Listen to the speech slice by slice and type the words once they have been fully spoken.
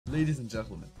Ladies and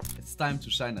gentlemen, it's time to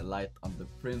shine a light on the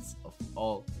Prince of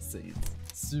all Saiyans,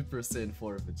 Super Saiyan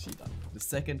 4 Vegeta, the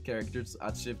second character to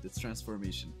achieve this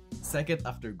transformation, second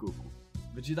after Goku.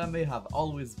 Vegeta may have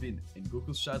always been in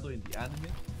Goku's shadow in the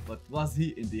anime, but was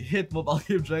he in the hit mobile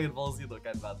game Dragon Ball Z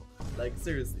Dokkan Battle? Like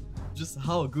seriously, just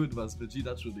how good was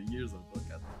Vegeta through the years of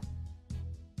Dokkan?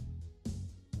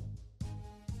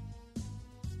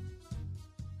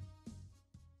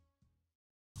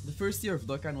 The first year of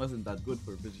Dokkan wasn't that good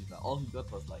for Vegeta. All he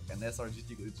got was like an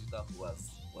SRGT Vegeta who was,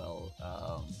 well,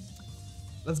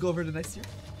 let's go over the next year.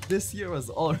 This year was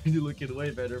already looking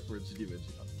way better for GT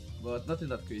Vegeta, but nothing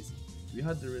that crazy. We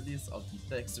had the release of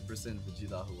the Tech Super Saiyan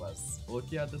Vegeta who was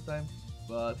okay at the time,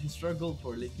 but he struggled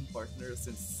for linking partners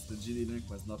since the GT link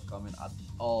was not common at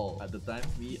all at the time.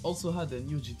 We also had a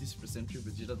new GT Super Saiyan 3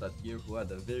 Vegeta that year who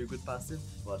had a very good passive,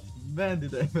 but man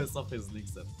did I mess up his link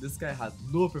set. This guy had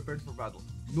no prepared for battle,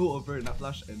 no over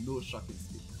flash, and no shocking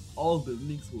speed. All the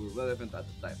links who were relevant at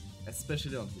the time,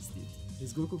 especially on his team.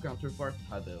 His Goku counterpart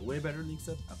had a way better link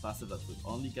set, a passive that would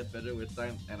only get better with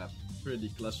time, and a pretty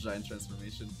clutch giant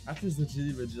transformation. At least the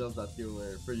GT Vegetas that year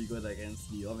were pretty good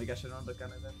against the Omega Shenron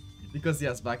Dokkan event. Because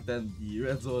yes, back then the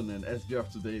Redzone and SBR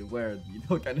of today were the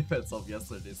Dokkan events of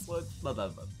yesterday, so it's not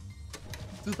that bad.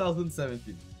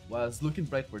 2017 was looking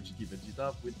bright for GT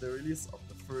Vegeta with the release of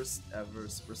the first ever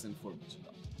Super Saiyan 4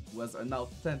 Vegeta, who was an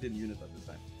outstanding unit at the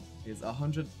time. His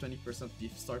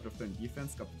 120% start of turn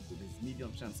defense coupled with his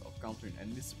medium chance of countering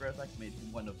enemy super attack made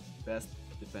him one of the best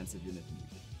defensive units in the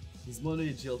game. His mono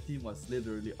AGL team was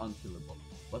literally unkillable,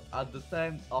 but at the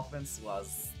time offense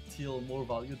was still more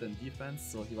value than defense,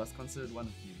 so he was considered one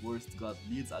of the worst god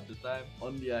leads at the time,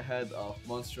 only ahead of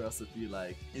monstrosity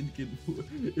like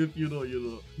Inkinbu. If you know, you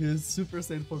know. His Super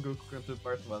Saiyan 4 Goku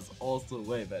counterpart was also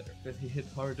way better, but he hit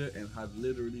harder and had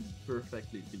literally the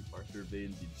perfect linking partner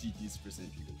being the GT Super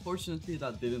Saiyan 3. Fortunately,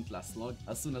 that didn't last long.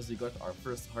 As soon as we got our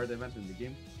first hard event in the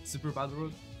game, Super Battle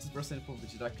Road, Super Saiyan 4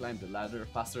 Vegeta climbed the ladder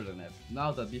faster than ever.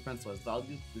 Now that defense was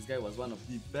valued, this guy was one of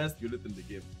the best units in the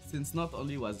game, since not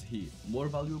only was he more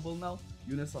valuable now,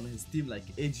 units on his team like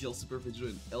AGL Super Vegeta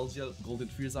and LGL Golden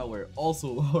Frieza were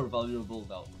also more valuable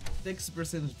now. Tech Super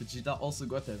Saiyan Vegeta also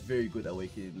got a very good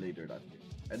awakening later that year.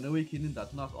 An awakening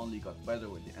that not only got better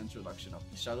with the introduction of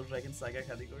the Shadow Dragon Saga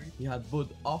category, he had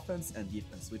both offense and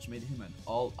defense, which made him an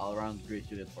all-around great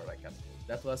unit for that category.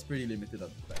 That was pretty limited at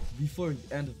the time. Before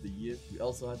the end of the year, we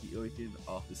also had the awakening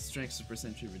of the Strength Super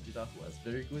Saiyan 3 Vegeta, who was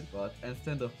very good, but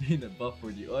instead of being a buff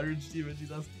for the other GT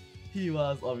Vegetas, he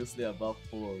was obviously a buff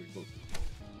for Goku.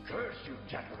 Curse you,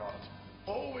 Kakarot!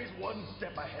 Always one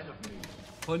step ahead of me!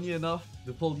 Funny enough,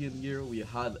 the following year we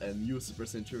had a new Super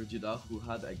Saiyan 3 Vegeta who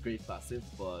had a great passive,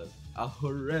 but a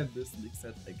horrendous link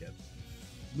set again.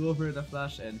 No over the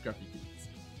flash and crappy kills.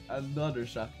 Another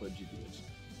shaft for GT Vegeta.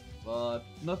 But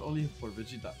not only for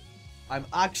Vegeta, I'm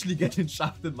actually getting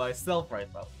shafted myself right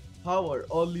now. How are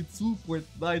only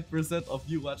 2.9% of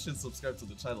you watching subscribe to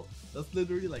the channel? That's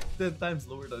literally like 10 times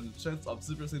lower than the chance of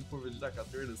Super Saiyan 4 Vegeta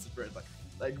countering a super attack.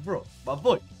 Like bro, my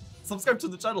boy, subscribe to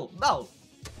the channel now!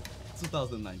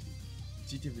 2019,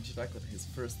 GT Vegeta got his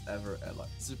first ever ally,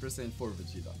 Super Saiyan 4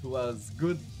 Vegeta, who was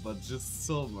good but just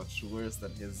so much worse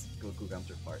than his Goku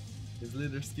counterpart. His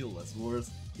leader skill was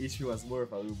worse, HP was more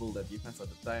valuable than defense at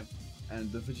the time,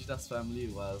 and the Vegeta's family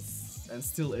was, and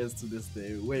still is to this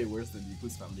day, way worse than the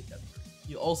Goku's family category.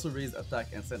 He also raised attack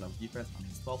instead of defense on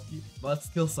his top key, but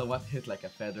still somewhat hit like a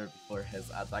feather before his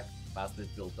attack passive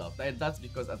built up. And that's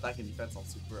because attack and defense on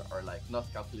Super are like not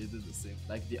calculated the same.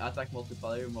 Like the attack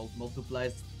multiplier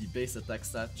multiplies the base attack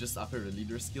stat just after the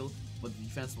leader skill, but the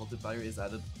defense multiplier is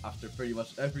added after pretty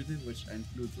much everything, which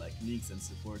includes like links and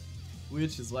support,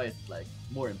 which is why it's like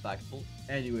more impactful.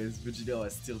 Anyways, Vegeta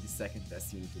was still the second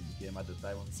best unit in the game at the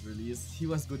time of his release. He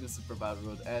was good in Super Battle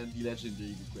Road and the legendary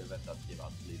Goku event that came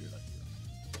out later that year.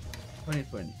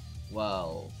 2020.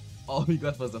 Wow. All we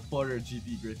got was a 4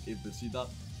 GT Great Ape Vegeta.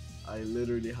 I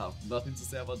literally have nothing to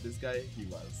say about this guy. He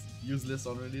was useless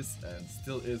on release and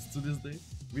still is to this day.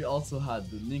 We also had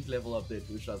the Link level update,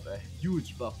 which was a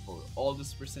huge buff for all the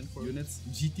Super Saiyan 4 units.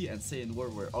 GT and Saiyan War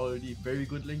were already very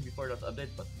good Link before that update,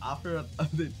 but after that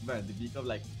update, man, they become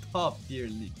like top tier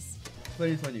Links.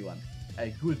 2021. A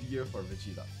good year for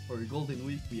Vegeta. For Golden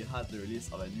Week, we had the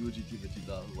release of a new GT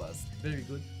Vegeta who was very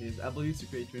good. His ability to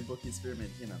create Rainbow Key Sphere made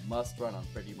him a must-run on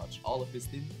pretty much all of his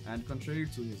team, and contrary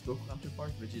to his Goku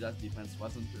counterpart, Vegeta's defense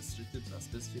wasn't restricted to a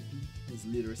specific team. His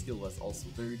leader skill was also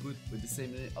very good. With the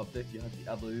same update, you had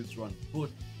the ability to run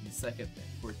both the second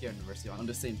and fourth year anniversary on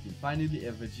the same team. Finally,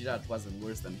 a Vegeta that wasn't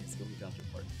worse than his Goku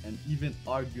counterpart, and even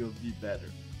arguably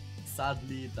better.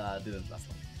 Sadly, that didn't last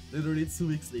long. Literally 2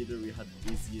 weeks later, we had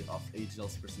the AZ of AGL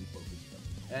Super Saiyan 4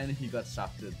 Vegeta. and he got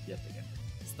shafted yet again.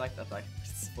 Stacked attack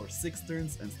for 6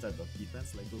 turns instead of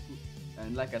defense like Goku,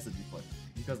 and like I said before,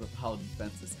 because of how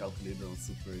defense is calculated on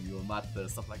Super, math,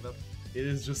 stuff like that, it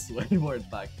is just way more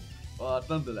impact. But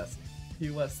nonetheless, he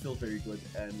was still very good,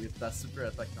 and with that super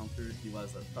attack counter, he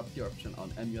was a top tier option on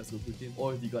MUS Goku team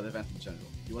or the God event in general.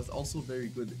 He was also very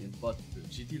good in both the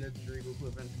GT Legendary Goku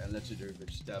event and Legendary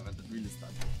Vegeta event that really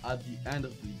started. At the end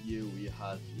of the year, we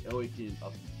had the awakening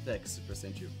of the Tech Super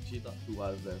Century Vegeta, who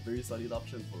was a very solid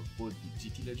option for both the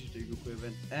GT Legendary Goku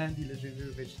event and the Legendary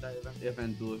Vegeta event,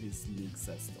 even though his league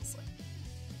says still suck.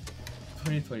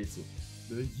 2022.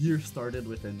 The year started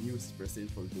with a new Super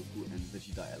Saiyan for Goku and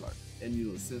Vegeta LR.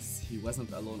 And since he wasn't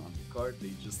alone on the card,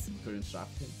 they just couldn't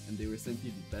shaft him, and they were simply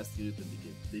the best unit in the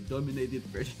game. They dominated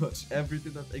pretty much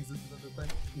everything that existed at the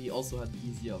time. He also had the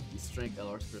easy of the Strength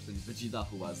LR Super Saiyan Vegeta,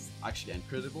 who was actually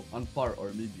incredible, on par or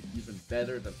maybe even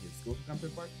better than his Goku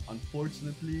counterpart.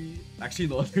 Unfortunately, actually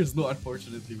no, there's no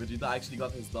unfortunately, Vegeta actually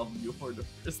got his W for the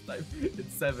first time in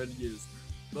 7 years.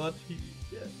 But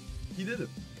he did it.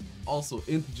 Also,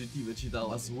 into GT Vegeta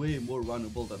was way more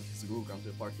runnable than his Goku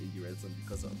counterpart in the Redzone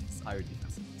because of his higher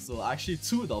defense. So actually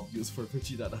 2 Ws for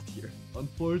Vegeta that year.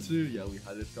 Unfortunately, yeah, we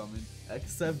had it coming.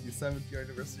 Except the 7th year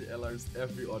anniversary LRs,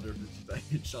 every other Vegeta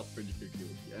hit shot pretty quickly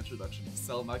with the introduction of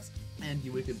Cell Max and the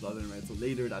Wicked Blood and Redzone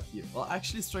later that year. Well,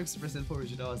 actually Strength Super Saiyan for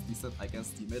Vegeta was decent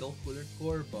against the Metal Cooler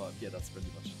Core, but yeah, that's pretty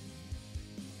much it.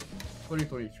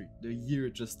 2023, the year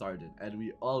just started, and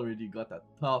we already got a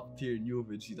top tier new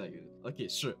Vegeta unit. Okay,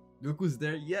 sure, Goku's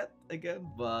there yet again,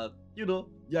 but you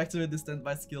activate the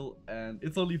standby skill, and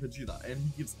it's only Vegeta, and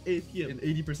he gives 80 and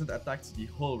 80% attack to the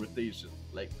whole rotation.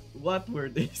 Like, what were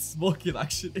they smoking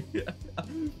actually?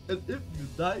 And if you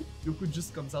die, Goku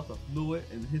just comes out of nowhere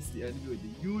and hits the enemy with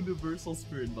the Universal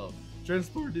Spirit Bomb,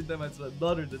 transporting them into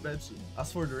another dimension.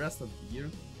 As for the rest of the year,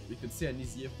 we could see an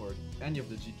easier for any of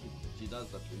the GT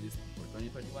Vegetas that released for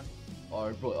 2021.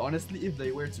 Or bro, honestly, if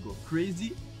they were to go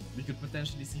crazy, we could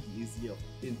potentially see the easier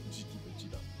into GT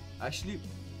Vegeta. Actually,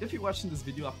 if you're watching this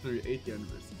video after your 8th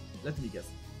anniversary, let me guess,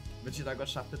 Vegeta got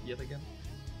shafted yet again?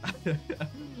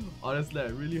 Honestly, I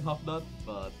really hope not,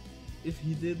 but if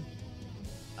he did,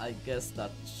 I guess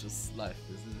that's just life,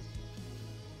 isn't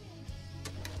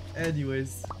it?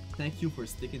 Anyways, thank you for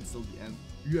sticking till the end.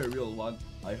 You're a real one.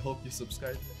 I hope you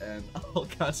subscribe, and I'll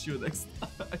catch you next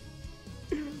time.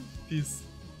 Peace.